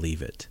not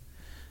believe it.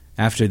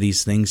 After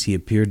these things he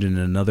appeared in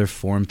another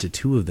form to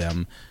 2 of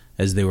them,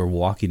 as they were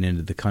walking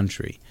into the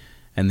country.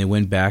 And they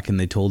went back and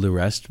they told the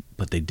rest,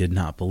 but they did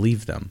not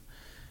believe them.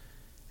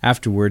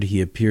 Afterward he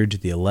appeared to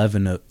the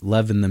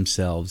 11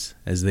 themselves,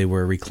 as they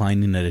were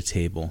reclining at a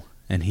table,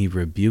 and he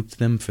rebuked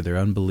them for their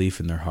unbelief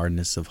and their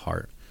hardness of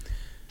heart,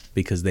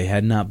 because they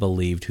had not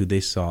believed who they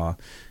saw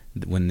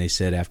when they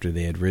said after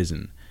they had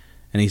risen.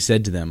 And he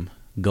said to them,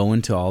 Go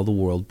into all the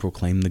world,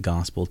 proclaim the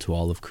gospel to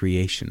all of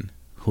creation.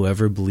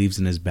 Whoever believes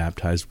and is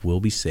baptized will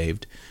be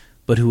saved,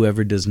 but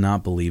whoever does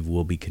not believe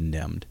will be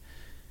condemned.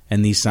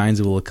 And these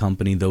signs will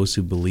accompany those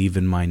who believe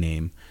in my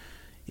name.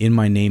 In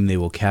my name they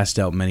will cast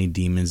out many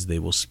demons, they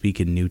will speak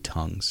in new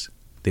tongues.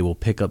 They will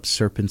pick up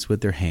serpents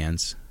with their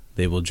hands.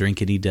 They will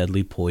drink any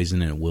deadly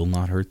poison, and it will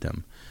not hurt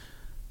them.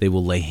 They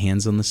will lay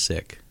hands on the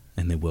sick,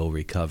 and they will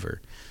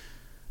recover.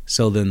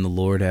 So then the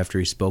Lord, after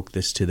he spoke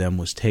this to them,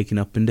 was taken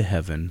up into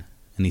heaven,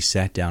 and he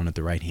sat down at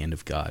the right hand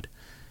of God.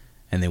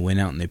 And they went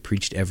out and they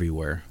preached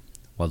everywhere,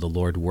 while the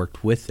Lord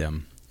worked with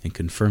them and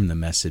confirmed the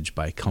message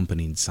by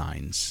accompanying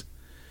signs.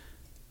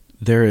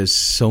 There is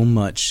so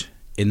much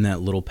in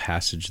that little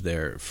passage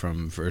there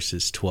from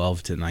verses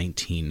 12 to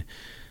 19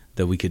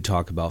 that we could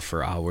talk about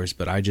for hours,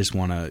 but I just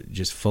want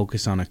to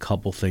focus on a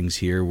couple things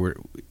here.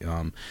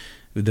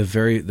 The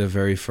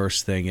very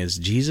first thing is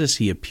Jesus,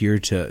 he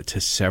appeared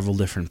to several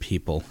different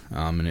people,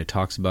 and it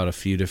talks about a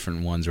few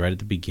different ones right at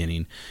the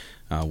beginning,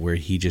 where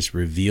he just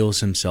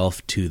reveals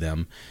himself to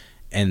them.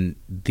 And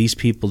these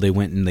people, they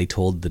went and they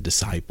told the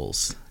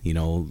disciples,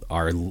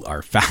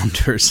 our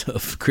founders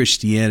of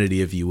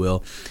Christianity, if you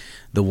will,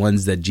 the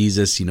ones that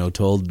Jesus,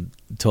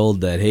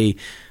 told that, hey,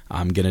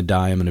 I'm going to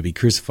die, I'm going to be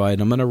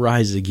crucified, I'm going to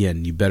rise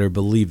again, you better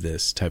believe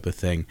this type of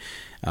thing.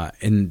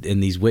 And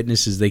these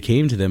witnesses, they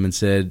came to them and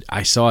said,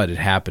 I saw it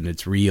happened,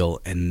 it's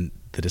real. And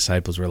the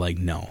disciples were like,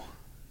 no,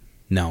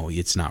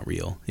 it's not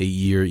real.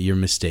 You're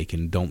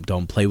mistaken.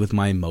 Don't play with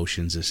my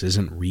emotions. This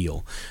isn't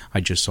real.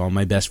 I just saw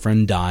my best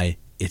friend die.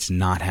 It's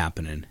not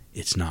happening.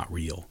 It's not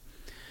real.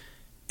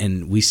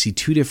 And we see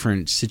 2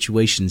 different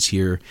situations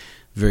here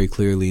very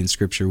clearly in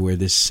Scripture where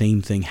this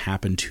same thing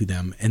happened to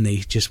them, and they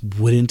just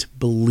wouldn't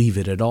believe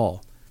it at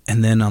all.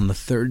 And then on the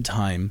 3rd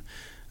time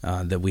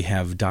that we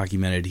have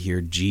documented here,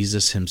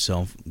 Jesus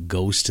himself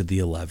goes to the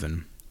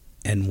 11.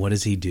 And what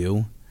does he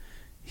do?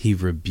 He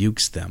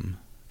rebukes them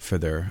for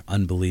their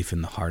unbelief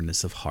and the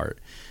hardness of heart.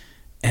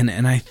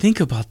 And I think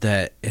about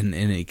that, and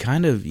it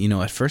kind of,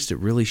 at first it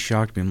really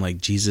shocked me. I'm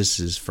like,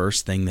 Jesus'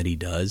 first thing that he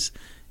does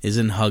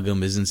isn't hug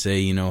them, isn't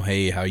say,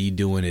 hey, how you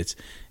doing? It's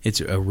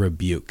a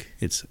rebuke.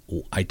 It's,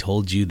 I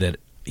told you that,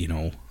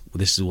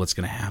 this is what's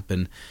going to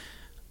happen.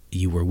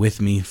 You were with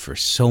me for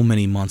so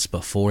many months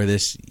before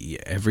this.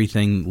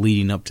 Everything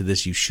leading up to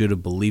this, you should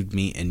have believed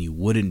me, and you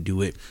wouldn't do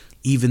it,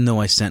 even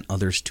though I sent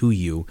others to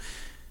you.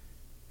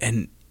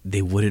 And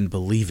they wouldn't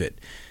believe it.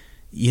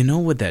 You know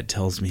what that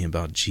tells me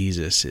about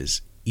Jesus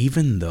is,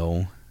 even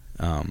though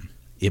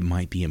it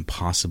might be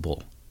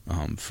impossible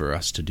for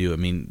us to do,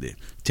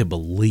 to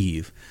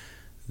believe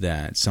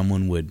that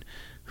someone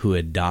who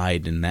had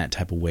died in that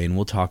type of way, and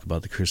we'll talk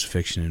about the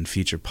crucifixion in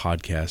future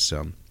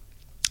podcasts,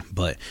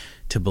 but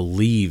to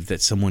believe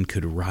that someone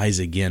could rise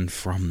again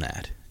from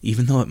that,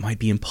 even though it might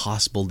be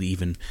impossible to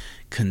even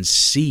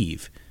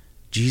conceive,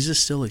 Jesus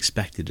still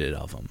expected it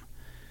of them.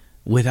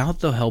 Without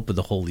the help of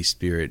the Holy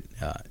Spirit,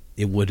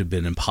 it would have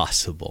been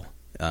impossible.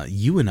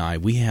 You and I,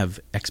 we have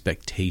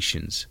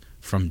expectations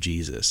from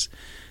Jesus.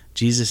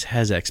 Jesus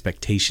has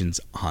expectations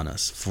on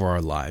us for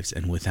our lives,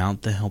 and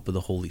without the help of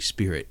the Holy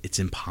Spirit, it's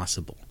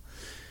impossible.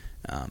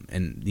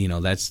 And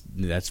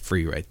that's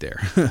free right there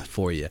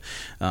for you.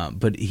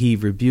 But he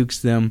rebukes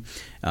them,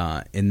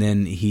 and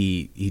then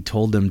he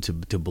told them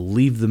to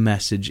believe the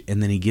message,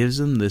 and then he gives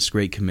them this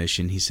great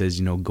commission. He says,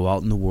 go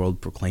out in the world,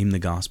 proclaim the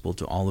gospel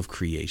to all of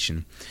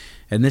creation.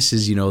 And this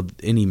is,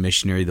 any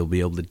missionary, they'll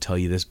be able to tell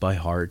you this by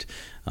heart.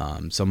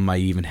 Some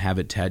might even have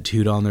it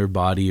tattooed on their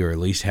body, or at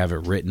least have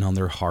it written on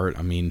their heart.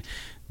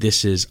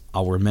 This is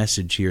our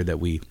message here, that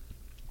we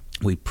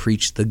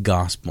preach the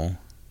gospel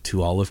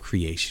to all of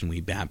creation.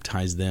 We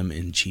baptize them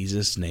in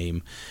Jesus'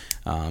 name.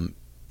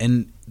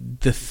 And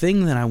the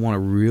thing that I want to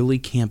really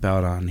camp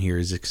out on here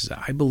is because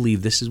I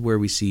believe this is where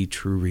we see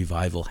true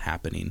revival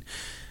happening.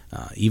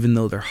 Even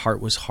though their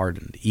heart was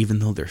hardened, even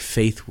though their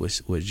faith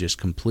was just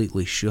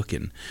completely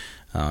shooken,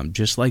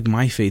 just like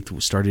my faith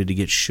started to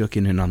get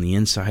shooken, and on the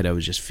inside I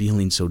was just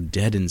feeling so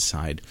dead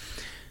inside.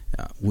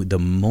 The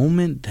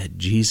moment that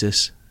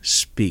Jesus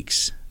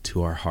speaks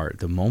to our heart,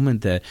 the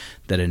moment that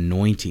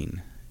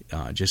anointing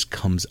just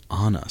comes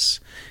on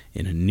us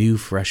in a new,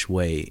 fresh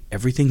way,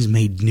 everything's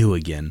made new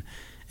again,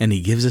 and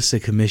he gives us a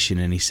commission,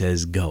 and he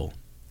says, go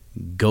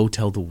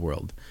tell the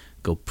world,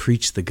 go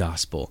preach the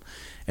gospel.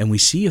 And we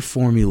see a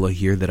formula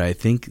here that I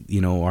think,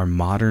 our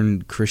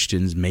modern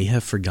Christians may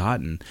have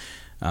forgotten.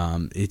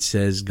 It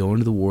says, go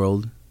into the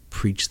world,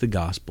 preach the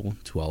gospel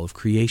to all of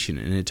creation.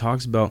 And it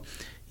talks about,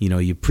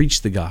 you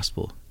preach the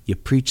gospel, you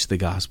preach the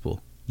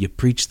gospel, you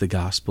preach the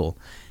gospel,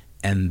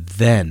 and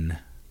then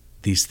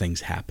these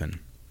things happen.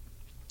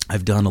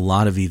 I've done a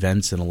lot of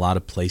events in a lot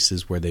of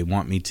places where they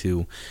want me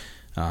to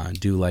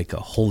do like a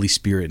Holy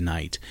Spirit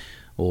night,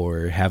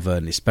 or have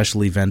a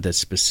special event that's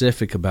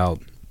specific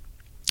about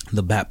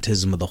the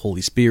baptism of the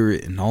Holy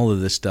Spirit and all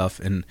of this stuff,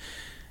 and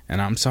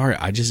I'm sorry,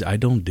 I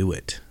don't do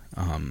it.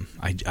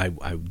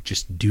 I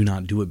just do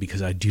not do it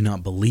because I do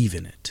not believe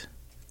in it.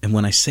 And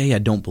when I say I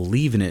don't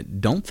believe in it,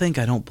 don't think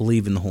I don't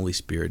believe in the Holy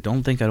Spirit.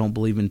 Don't think I don't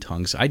believe in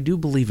tongues. I do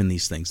believe in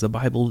these things. The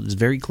Bible is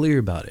very clear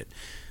about it.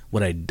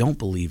 What I don't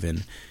believe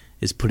in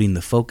is putting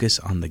the focus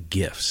on the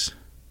gifts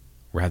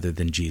rather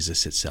than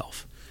Jesus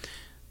itself.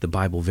 The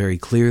Bible very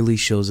clearly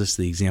shows us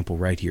the example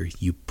right here.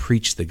 You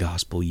preach the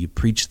gospel, you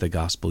preach the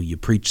gospel, you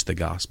preach the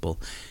gospel.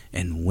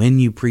 And when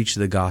you preach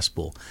the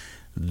gospel,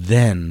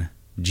 then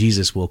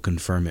Jesus will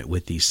confirm it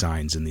with these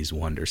signs and these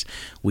wonders.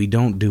 We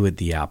don't do it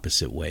the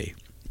opposite way.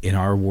 In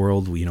our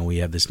world, we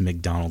have this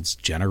McDonald's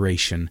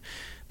generation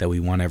that we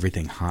want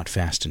everything hot,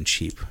 fast, and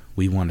cheap.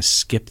 We want to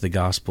skip the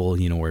gospel,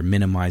 or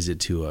minimize it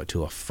to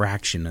a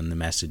fraction in the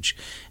message,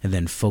 and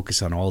then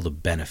focus on all the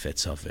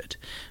benefits of it.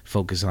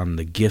 Focus on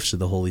the gifts of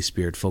the Holy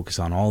Spirit, focus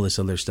on all this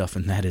other stuff,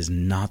 and that is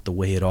not the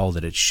way at all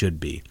that it should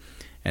be.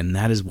 And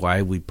that is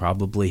why we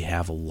probably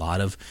have a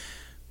lot of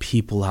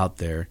people out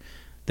there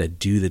that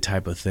do the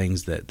type of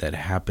things that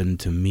happened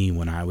to me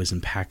when I was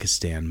in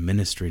Pakistan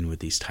ministering with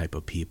these type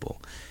of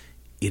people.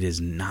 It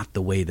is not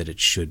the way that it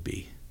should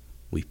be.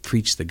 We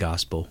preach the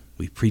gospel,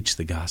 we preach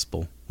the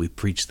gospel, we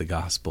preach the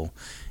gospel.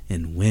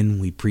 And when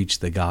we preach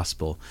the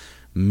gospel,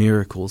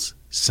 miracles,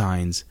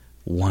 signs,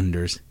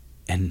 wonders,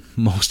 and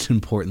most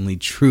importantly,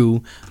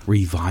 true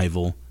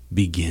revival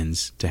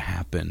begins to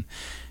happen.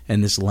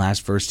 And this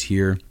last verse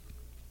here,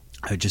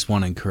 I just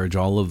want to encourage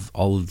all of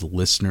the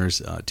listeners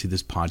to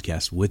this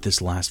podcast with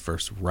this last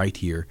verse right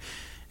here.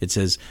 It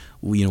says,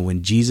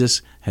 when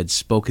Jesus had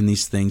spoken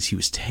these things, he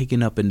was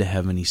taken up into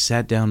heaven. He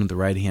sat down at the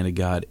right hand of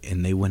God,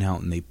 and they went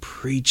out and they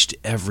preached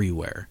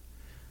everywhere.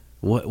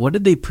 What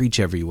did they preach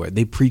everywhere?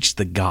 They preached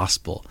the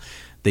gospel.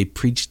 They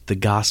preached the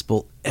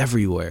gospel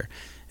everywhere.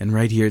 And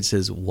right here it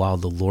says, while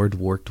the Lord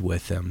worked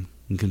with them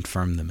and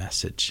confirmed the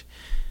message.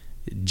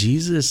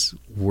 Jesus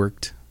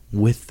worked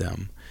with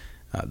them.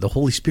 The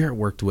Holy Spirit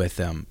worked with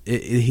them.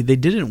 They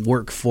didn't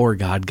work for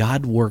God.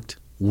 God worked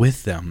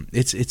with them.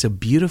 It's a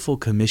beautiful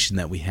commission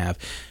that we have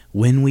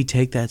when we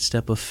take that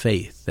step of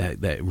faith,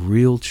 that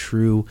real,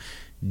 true,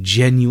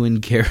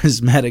 genuine,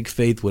 charismatic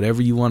faith,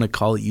 whatever you want to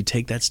call it. You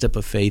take that step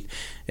of faith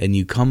and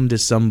you come to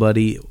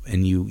somebody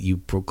and you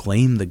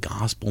proclaim the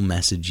gospel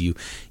message.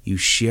 You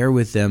share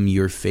with them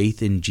your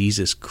faith in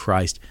Jesus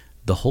Christ.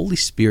 The Holy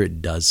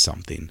Spirit does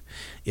something.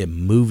 It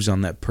moves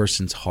on that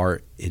person's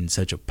heart in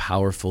such a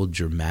powerful,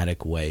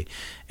 dramatic way.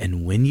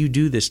 And when you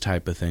do this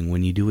type of thing,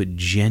 when you do it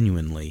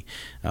genuinely,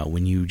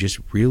 when you just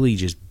really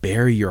just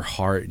bare your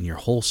heart and your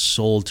whole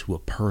soul to a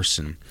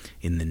person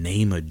in the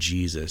name of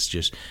Jesus,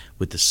 just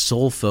with the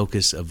sole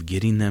focus of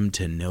getting them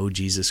to know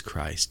Jesus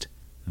Christ,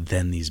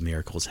 then these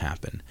miracles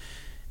happen.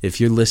 If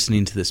you're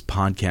listening to this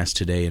podcast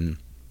today and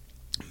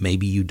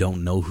maybe you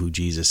don't know who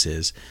Jesus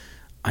is,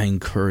 I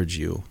encourage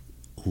you,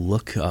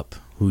 look up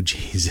who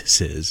Jesus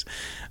is.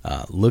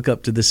 Look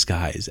up to the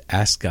skies.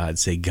 Ask God.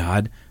 Say,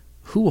 God,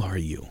 who are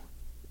you?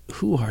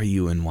 Who are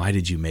you, and why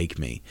did you make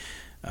me?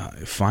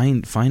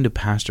 Find a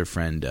pastor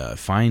friend.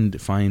 Find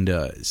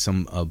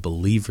a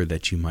believer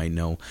that you might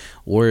know.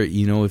 Or,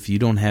 if you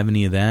don't have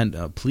any of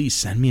that, please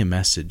send me a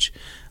message.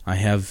 I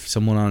have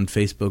someone on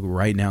Facebook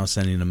right now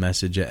sending a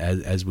message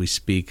as we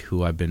speak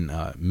who I've been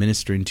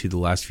ministering to the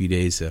last few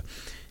days.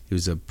 He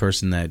was a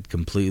person that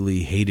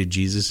completely hated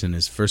Jesus, and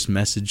his first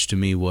message to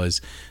me was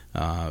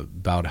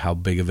about how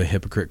big of a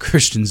hypocrite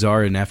Christians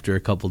are. And after a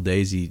couple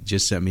days, he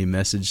just sent me a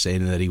message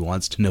saying that he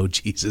wants to know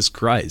Jesus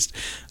Christ.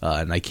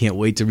 And I can't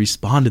wait to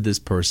respond to this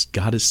person.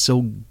 God is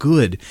so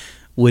good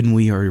when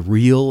we are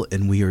real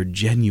and we are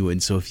genuine.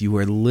 So if you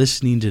are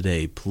listening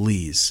today,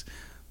 please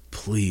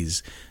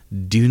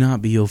do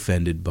not be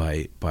offended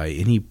by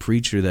any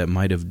preacher that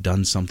might have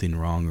done something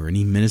wrong, or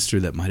any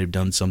minister that might have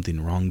done something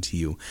wrong to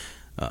you.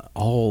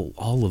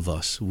 All of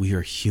us, we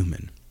are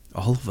human.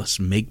 All of us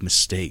make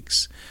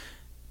mistakes,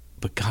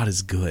 but God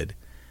is good.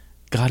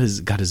 God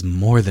is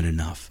more than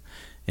enough.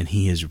 And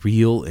He is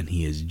real, and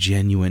He is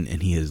genuine,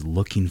 and He is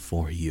looking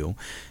for you,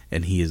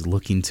 and He is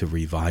looking to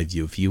revive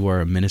you. If you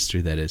are a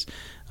minister that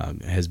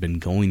has been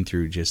going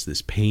through just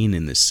this pain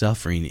and this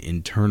suffering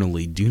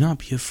internally, do not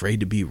be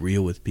afraid to be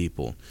real with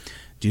people.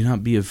 Do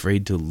not be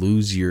afraid to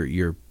lose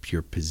your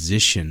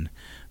position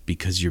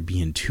because you're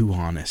being too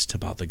honest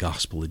about the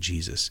gospel of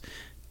Jesus.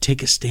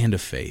 Take a stand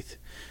of faith.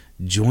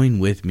 Join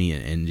with me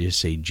and just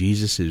say,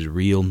 Jesus is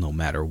real no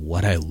matter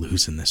what I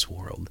lose in this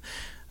world.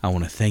 I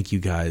want to thank you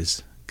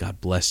guys. God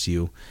bless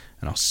you,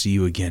 and I'll see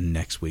you again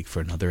next week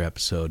for another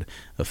episode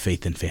of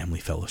Faith and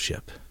Family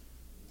Fellowship.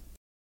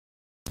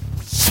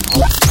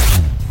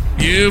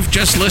 You've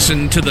just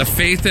listened to the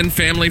Faith and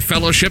Family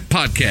Fellowship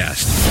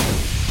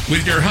podcast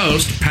with your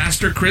host,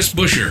 Pastor Chris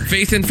Busher.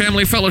 Faith and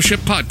Family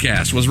Fellowship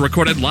podcast was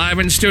recorded live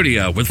in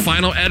studio with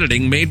final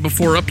editing made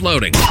before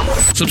uploading.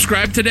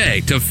 Subscribe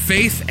today to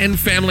Faith and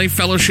Family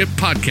Fellowship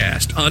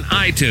podcast on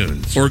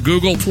iTunes or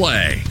Google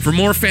Play. For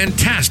more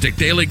fantastic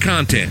daily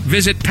content,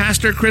 visit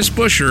Pastor Chris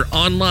Busher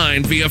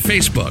online via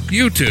Facebook,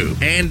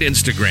 YouTube, and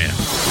Instagram.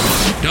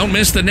 Don't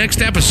miss the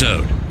next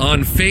episode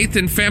on Faith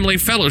and Family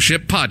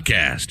Fellowship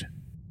podcast.